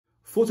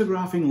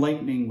Photographing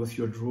lightning with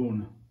your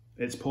drone.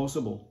 It's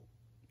possible.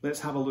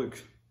 Let's have a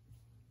look.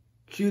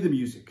 Cue the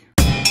music.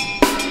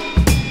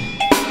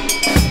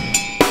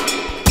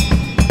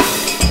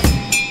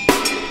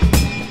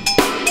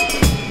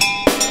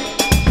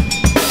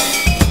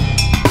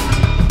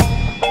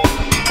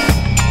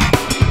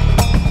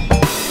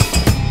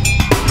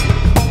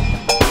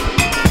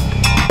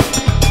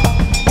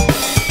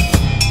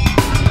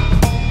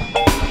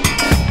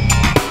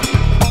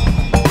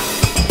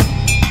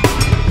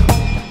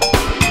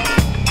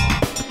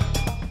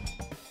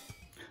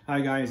 Hi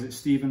guys, it's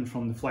Stephen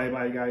from the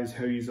Flyby Guys.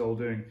 How are you all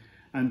doing?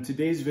 And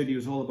today's video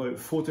is all about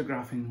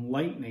photographing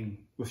lightning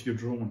with your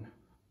drone.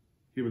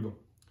 Here we go.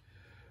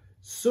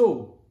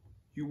 So,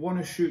 you want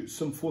to shoot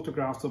some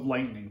photographs of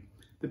lightning.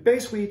 The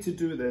best way to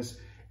do this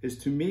is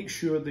to make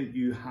sure that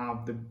you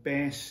have the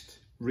best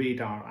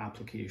radar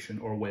application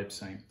or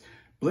website.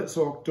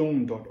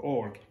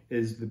 blitzorkdrone.org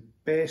is the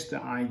best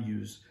that I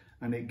use,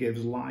 and it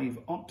gives live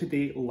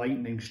up-to-date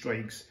lightning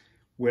strikes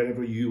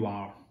wherever you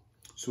are.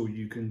 So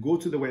you can go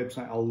to the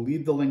website, I'll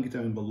leave the link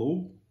down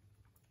below.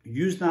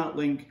 Use that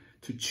link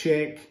to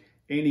check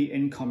any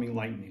incoming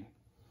lightning.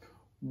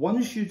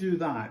 Once you do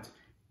that,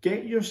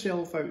 get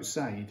yourself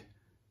outside,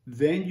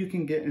 then you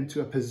can get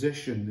into a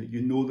position that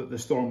you know that the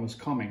storm is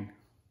coming.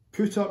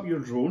 Put up your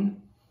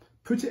drone,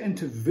 put it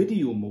into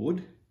video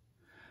mode,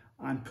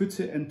 and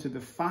put it into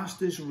the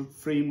fastest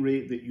frame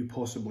rate that you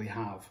possibly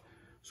have.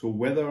 So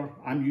whether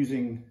I'm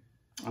using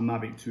a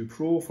Mavic 2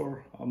 Pro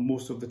for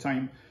most of the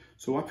time,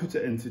 so I put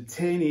it into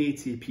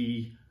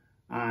 1080p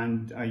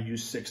and I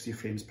use 60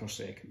 frames per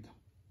second.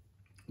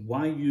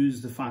 Why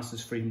use the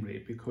fastest frame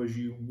rate? Because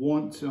you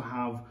want to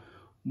have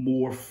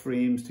more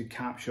frames to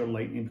capture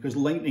lightning, because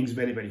lightning is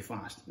very, very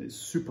fast. It's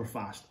super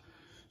fast.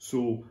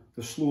 So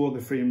the slower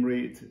the frame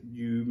rate,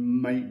 you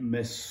might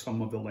miss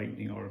some of the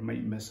lightning or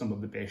might miss some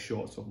of the best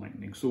shots of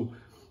lightning. So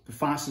the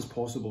fastest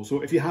possible.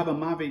 So if you have a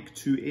Mavic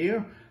 2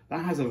 Air,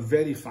 that has a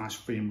very fast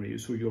frame rate,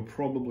 so you'll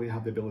probably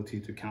have the ability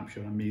to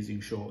capture amazing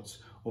shots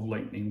of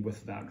lightning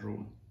with that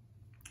drone.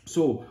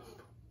 So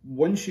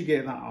once you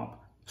get that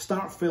up,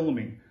 start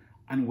filming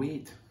and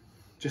wait.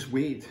 Just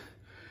wait.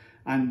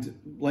 And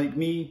like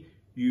me,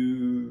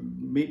 you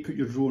may put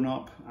your drone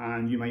up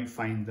and you might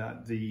find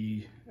that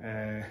the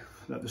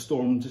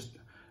storm just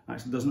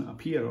actually doesn't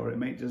appear, or it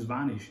might just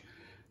vanish.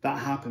 That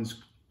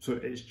happens, so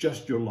it's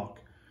just your luck.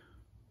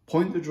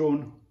 Point the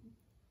drone.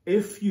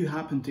 If you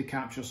happen to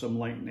capture some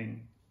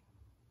lightning,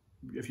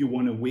 if you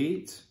want to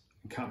wait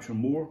and capture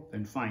more,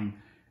 then fine.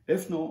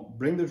 If not,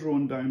 bring the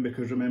drone down,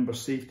 because remember,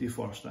 safety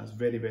first. That's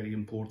very, very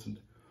important.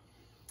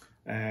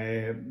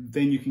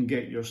 Then you can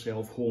get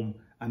yourself home,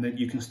 and then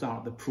you can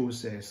start the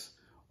process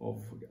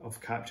of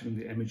capturing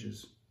the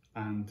images.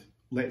 And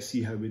let's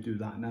see how we do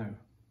that now.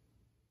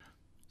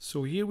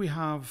 So here we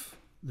have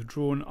the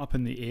drone up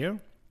in the air.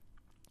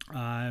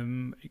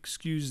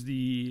 Excuse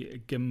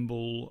the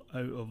gimbal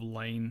out of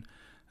line.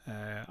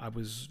 I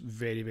was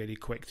very, very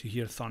quick to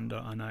hear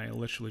thunder, and I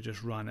literally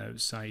just ran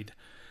outside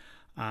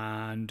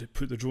and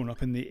put the drone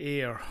up in the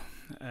air.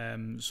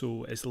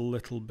 So it's a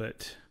little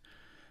bit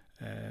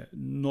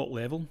not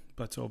level,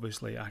 but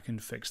obviously I can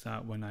fix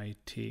that when I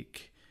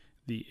take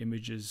the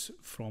images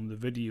from the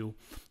video.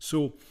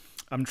 So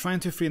I'm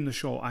trying to frame the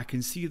shot. I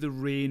can see the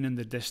rain in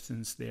the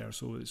distance there,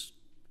 so it's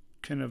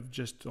kind of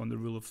just on the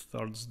rule of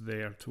thirds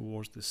there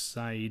towards the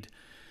side.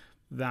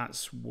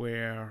 That's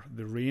where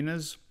the rain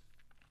is.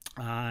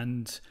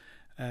 And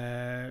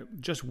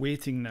just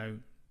waiting now,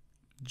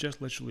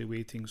 just literally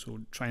waiting. So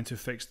trying to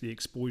fix the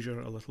exposure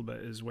a little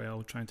bit as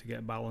well, trying to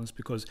get balance,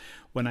 because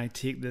when I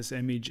take this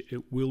image,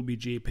 it will be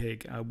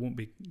JPEG. I won't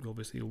be,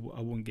 obviously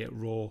I won't get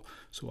raw,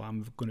 so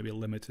I'm going to be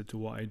limited to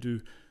what I do.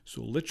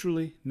 So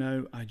literally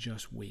now I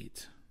just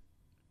wait,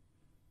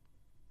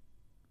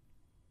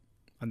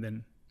 and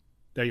then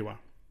there you are.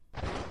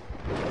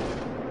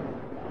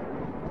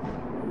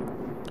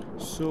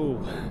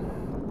 So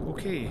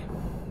okay,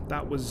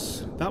 that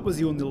was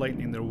the only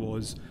lightning there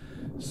was,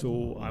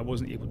 so I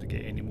wasn't able to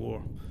get any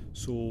more.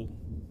 So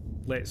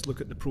let's look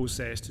at the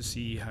process to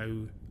see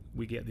how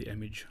we get the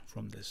image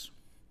from this.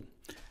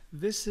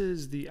 This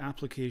is the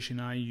application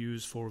I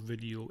use for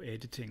video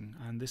editing,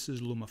 and this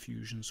is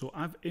LumaFusion. So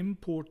I've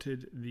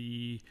imported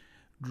the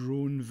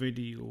drone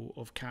video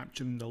of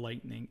capturing the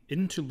lightning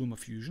into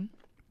LumaFusion,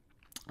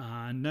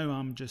 and now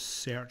I'm just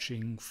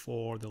searching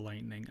for the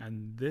lightning,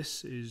 and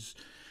this is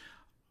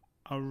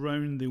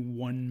around the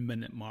 1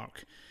 minute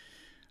mark.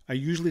 I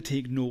usually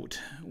take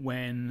note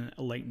when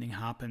lightning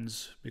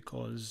happens,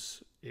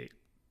 because it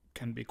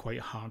can be quite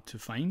hard to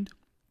find.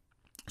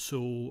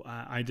 So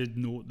I did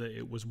note that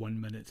it was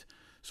 1 minute.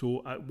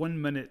 So at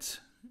 1 minute,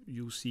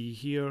 you'll see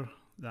here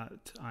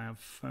that I have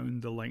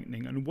found the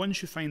lightning. And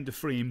once you find the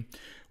frame,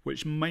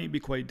 which might be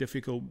quite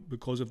difficult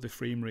because of the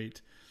frame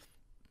rate,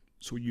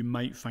 so you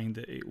might find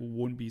that it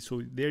won't be.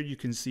 So there you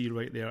can see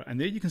right there, and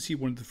there you can see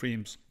one of the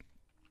frames.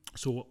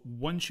 So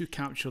once you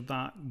capture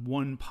that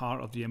one part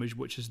of the image,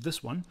 which is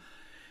this one,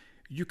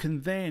 you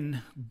can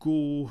then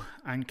go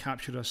and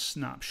capture a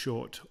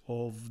snapshot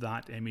of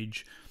that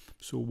image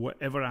So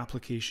whatever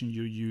application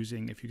you're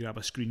using, if you grab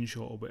a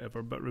screenshot or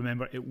whatever, but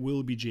remember it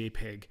will be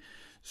JPEG.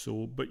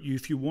 So, but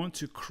if you want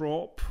to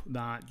crop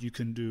that, you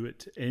can do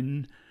it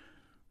in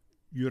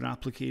your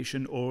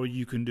application, or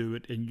you can do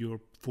it in your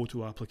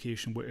photo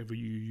application, whatever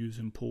you use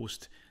in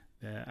post.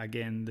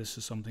 Again, this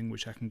is something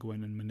which I can go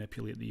in and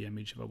manipulate the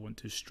image if I want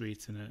to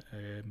straighten it,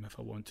 if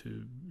I want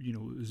to,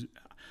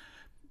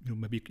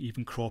 maybe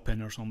even crop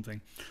in or something.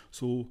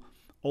 So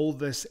all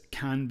this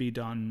can be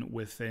done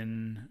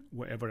within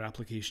whatever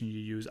application you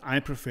use.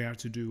 I prefer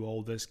to do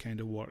all this kind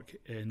of work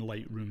in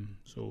Lightroom.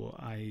 So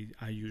I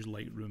use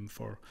Lightroom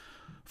for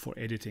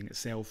editing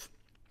itself.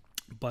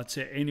 But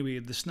anyway,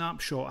 the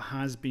snapshot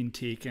has been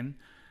taken,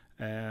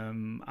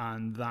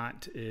 and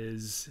that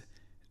is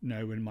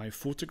now in my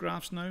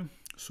photographs now.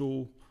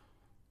 So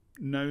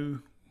now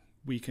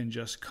we can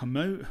just come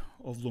out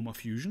of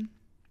LumaFusion,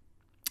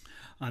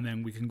 and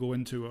then we can go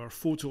into our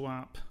photo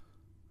app,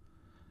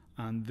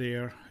 and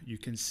there you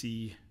can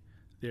see,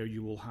 there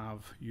you will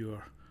have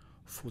your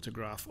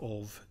photograph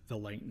of the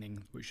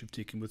lightning which you've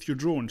taken with your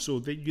drone. So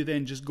that you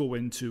then just go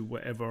into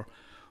whatever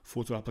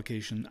photo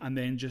application and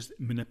then just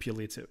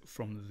manipulate it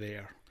from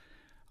there.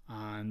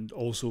 And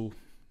also,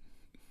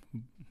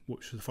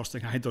 which the first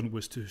thing I done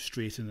was to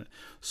straighten it.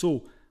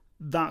 So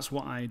that's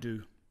what I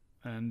do,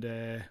 and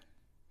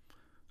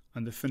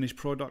the finished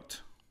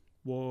product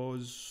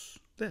was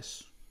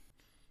this.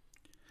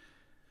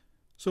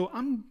 So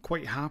I'm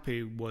quite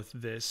happy with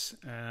this.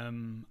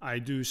 I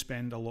do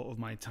spend a lot of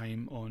my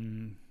time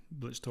on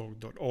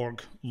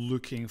blitztalk.org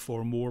looking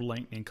for more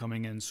lightning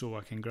coming in so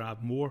I can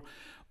grab more,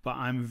 but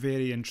I'm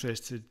very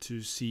interested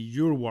to see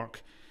your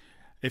work.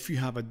 If you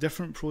have a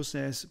different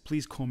process,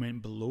 please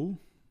comment below,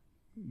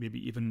 maybe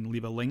even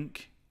leave a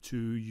link to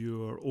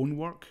your own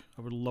work.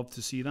 I would love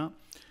to see that.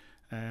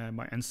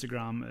 My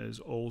Instagram is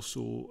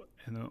also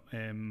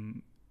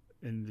in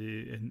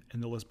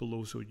the list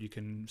below, so you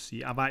can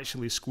see. I've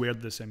actually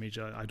squared this image.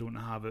 I don't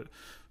have it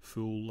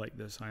full like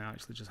this. I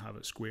actually just have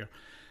it square.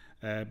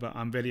 But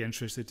I'm very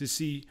interested to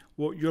see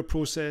what your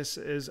process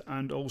is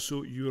and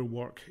also your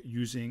work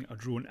using a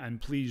drone.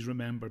 And please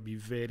remember, be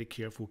very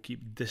careful,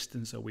 keep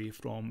distance away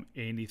from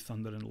any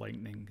thunder and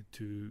lightning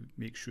to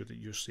make sure that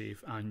you're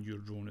safe, and your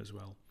drone as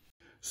well.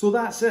 So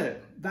that's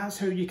it. That's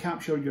how you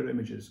capture your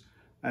images.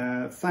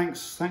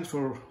 Thanks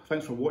for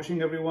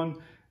watching, everyone.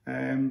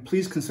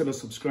 Please consider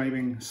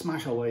subscribing,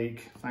 smash a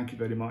like. Thank you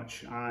very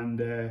much, and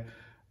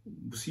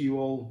we'll see you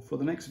all for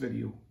the next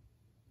video.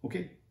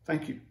 Okay,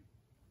 thank you.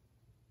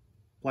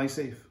 Fly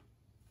safe.